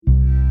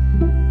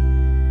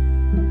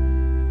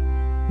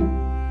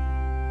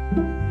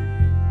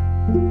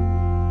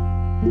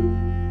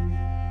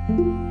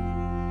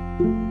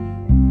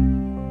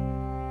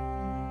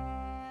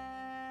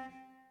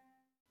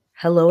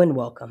Hello and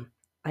welcome.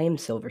 I am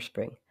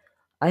SilverSpring.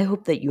 I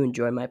hope that you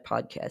enjoy my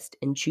podcast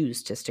and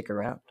choose to stick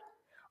around.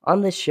 On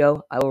this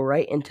show, I will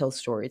write and tell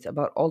stories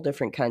about all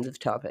different kinds of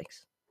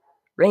topics,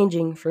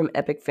 ranging from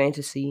epic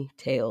fantasy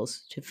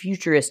tales to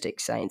futuristic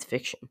science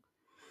fiction.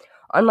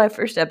 On my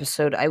first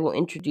episode, I will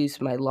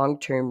introduce my long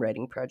term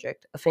writing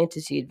project, a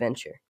fantasy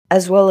adventure,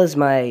 as well as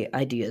my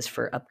ideas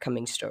for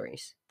upcoming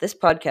stories. This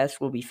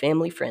podcast will be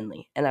family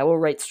friendly, and I will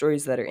write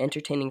stories that are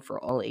entertaining for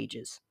all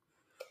ages.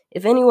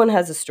 If anyone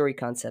has a story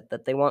concept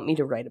that they want me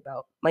to write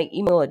about, my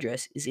email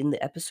address is in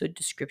the episode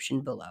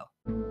description below.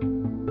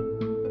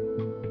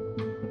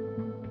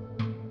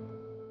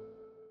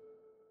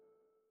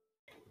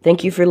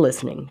 Thank you for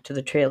listening to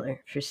the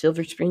trailer for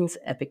Silver Spring's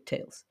Epic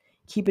Tales.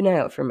 Keep an eye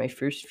out for my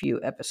first few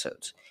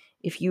episodes.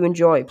 If you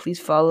enjoy, please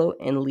follow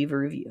and leave a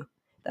review.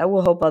 That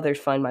will help others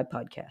find my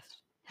podcast.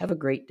 Have a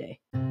great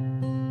day.